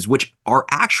standards, which are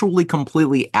actually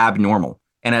completely abnormal.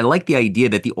 And I like the idea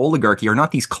that the oligarchy are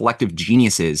not these collective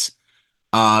geniuses,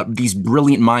 these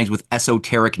brilliant minds with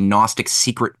esoteric, Gnostic,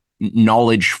 secret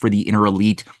knowledge for the inner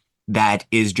elite that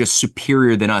is just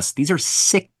superior than us. These are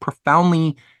sick,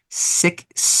 profoundly sick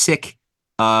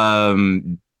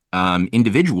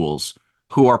individuals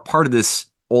who are part of this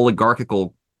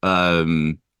oligarchical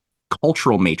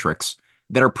cultural matrix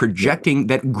that are projecting,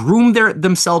 that groom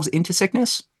themselves into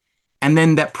sickness, and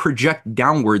then that project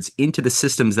downwards into the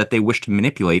systems that they wish to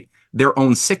manipulate their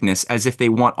own sickness, as if they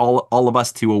want all of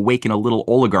us to awaken a little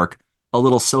oligarch, a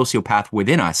little sociopath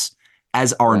within us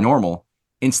as our normal,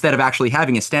 instead of actually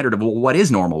having a standard of, well, what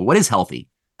is normal? What is healthy?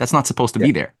 That's not supposed to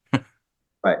be there.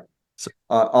 Right. So,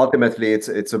 ultimately,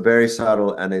 it's a very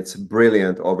subtle and it's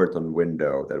brilliant Overton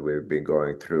window that we've been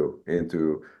going through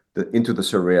into the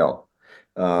surreal.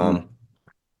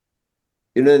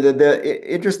 You know, the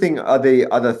interesting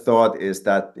other thought is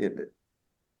that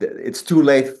it's too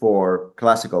late for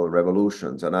classical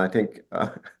revolutions, and I think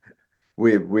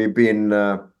we've been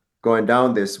going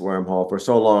down this wormhole for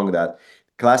so long that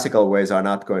classical ways are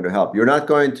not going to help. You're not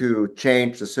going to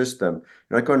change the system.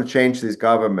 You're not going to change these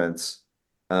governments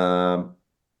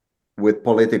with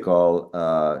political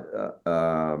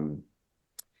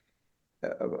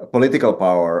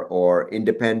power or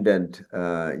independent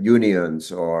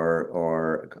unions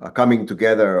or coming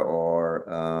together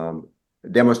or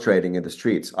demonstrating in the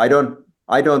streets. I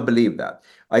don't believe that.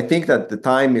 I think that the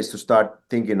time is to start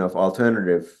thinking of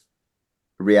alternative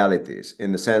realities,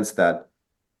 in the sense that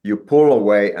you pull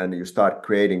away and you start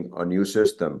creating a new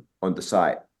system on the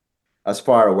side, as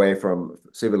far away from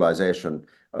civilization,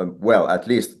 well, at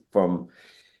least from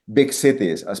big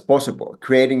cities as possible,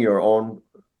 creating your own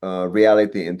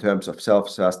reality in terms of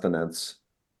self-sustenance,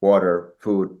 water,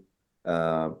 food,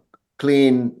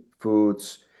 clean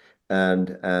foods,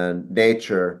 and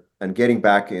nature, and getting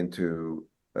back into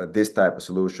this type of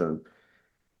solution.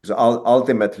 So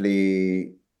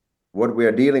ultimately, what we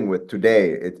are dealing with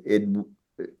today,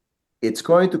 it's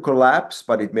going to collapse,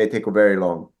 but it may take a very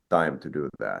long time to do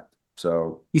that.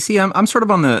 So you see, I'm sort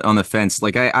of on the fence.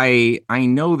 Like I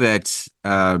know that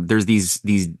there's these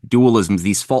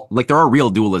dualisms, like there are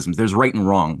real dualisms. There's right and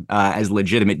wrong as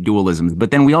legitimate dualisms,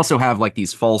 but then we also have like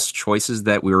these false choices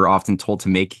that we were often told to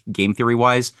make game theory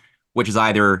wise, which is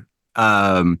either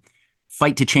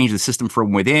fight to change the system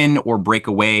from within or break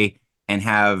away and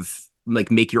have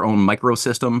like make your own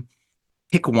microsystem.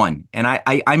 Pick one. And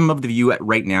I'm of the view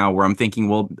right now where I'm thinking,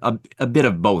 well, a bit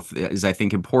of both is, I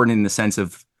think, important in the sense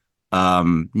of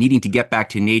needing to get back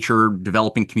to nature,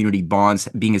 developing community bonds,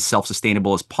 being as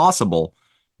self-sustainable as possible.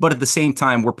 But at the same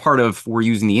time, we're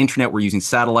using the internet, we're using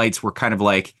satellites. We're kind of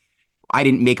like, I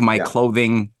didn't make my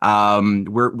clothing.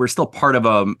 We're still part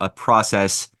of a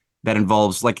process that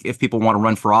involves, like, if people want to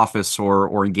run for office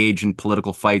or engage in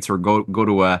political fights or go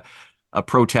to a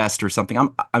protest or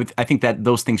something. I think that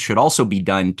those things should also be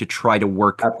done to try to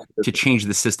work to change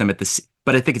the system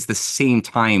but I think it's the same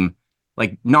time,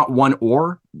 like not one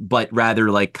but rather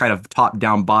like kind of top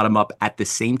down, bottom up at the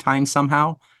same time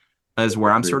somehow, is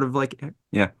where I'm sort of like,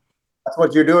 yeah. That's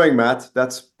what you're doing, Matt.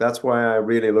 That's why I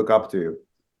really look up to you.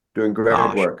 Doing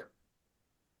great work.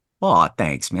 Oh,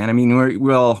 thanks, man. I mean,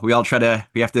 we all we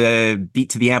have to beat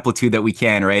to the amplitude that we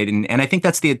can, right? And I think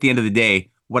that's at the end of the day,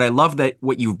 what I love that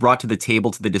what you've brought to the table,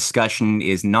 to the discussion,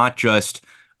 is not just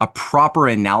a proper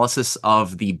analysis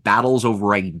of the battles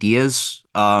over ideas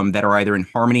that are either in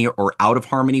harmony or out of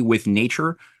harmony with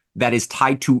nature, that is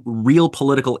tied to real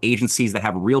political agencies that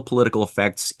have real political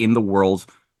effects in the world,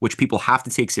 which people have to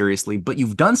take seriously. But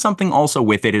you've done something also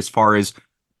with it as far as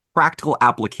practical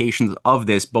applications of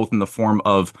this, both in the form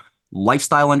of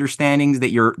lifestyle understandings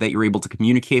that you're able to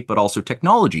communicate, but also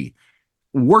technology.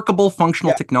 Workable,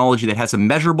 functional technology that has a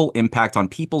measurable impact on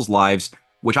people's lives,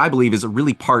 which I believe is a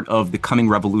really part of the coming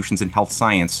revolutions in health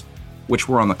science, which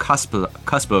we're on the cusp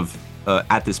of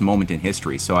at this moment in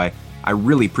history. So I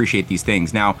really appreciate these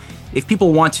things. Now, if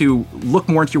people want to look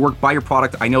more into your work, buy your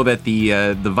product, I know that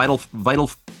the vital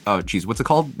what's it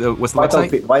called? What's the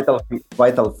website?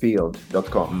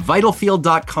 Vitalfield.com.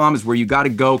 Vitalfield.com is where you got to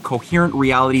go. Coherent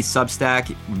Reality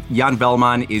Substack. Jan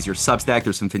Wellmann is your Substack.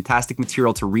 There's some fantastic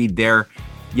material to read there.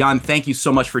 Jan, thank you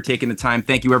so much for taking the time.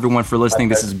 Thank you, everyone, for listening.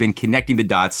 This has been Connecting the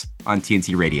Dots on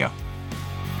TNT Radio.